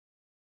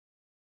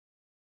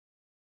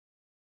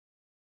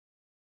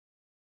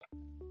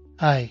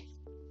Hi,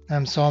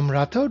 I'm Soum.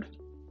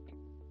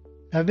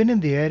 I've been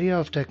in the area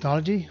of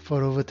technology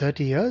for over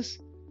 30 years,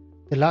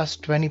 the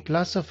last 20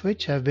 plus of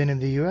which have been in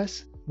the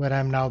US, where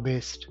I'm now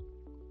based.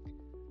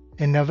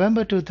 In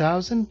November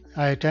 2000,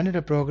 I attended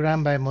a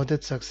program by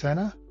Mudit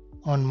Saxena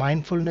on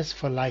mindfulness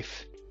for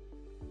life.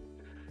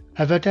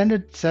 I've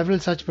attended several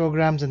such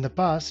programs in the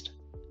past,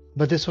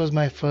 but this was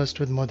my first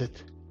with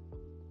Mudit.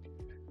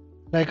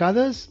 Like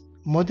others,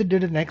 Mudit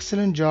did an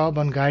excellent job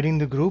on guiding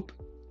the group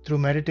through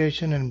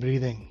meditation and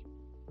breathing.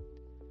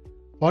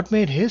 What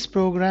made his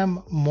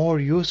program more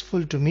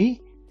useful to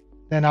me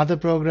than other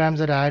programs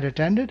that I had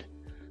attended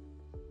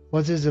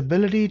was his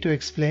ability to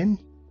explain,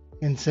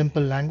 in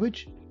simple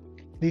language,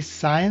 the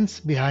science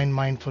behind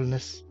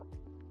mindfulness.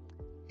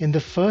 In the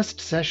first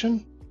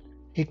session,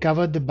 he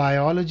covered the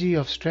biology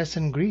of stress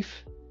and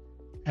grief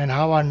and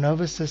how our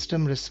nervous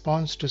system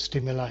responds to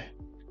stimuli.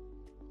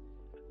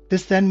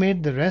 This then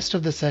made the rest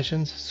of the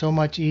sessions so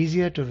much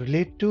easier to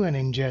relate to and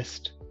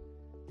ingest,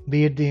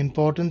 be it the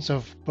importance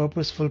of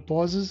purposeful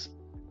pauses,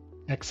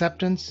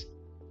 acceptance,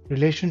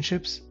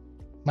 relationships,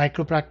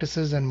 micro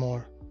practices, and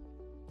more.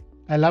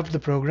 I loved the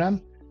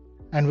program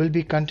and will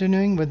be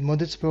continuing with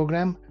Mudit's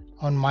program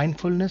on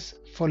mindfulness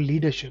for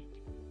leadership.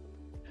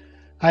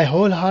 I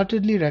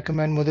wholeheartedly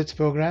recommend Mudit's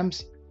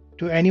programs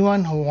to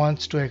anyone who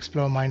wants to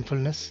explore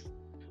mindfulness,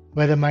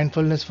 whether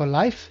mindfulness for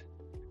life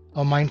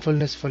or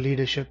mindfulness for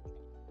leadership.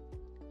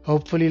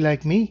 Hopefully,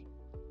 like me,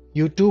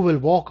 you too will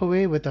walk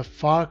away with a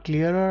far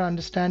clearer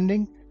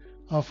understanding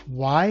of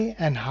why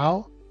and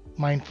how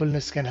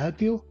mindfulness can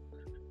help you,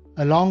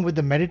 along with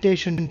the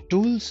meditation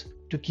tools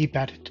to keep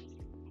at it.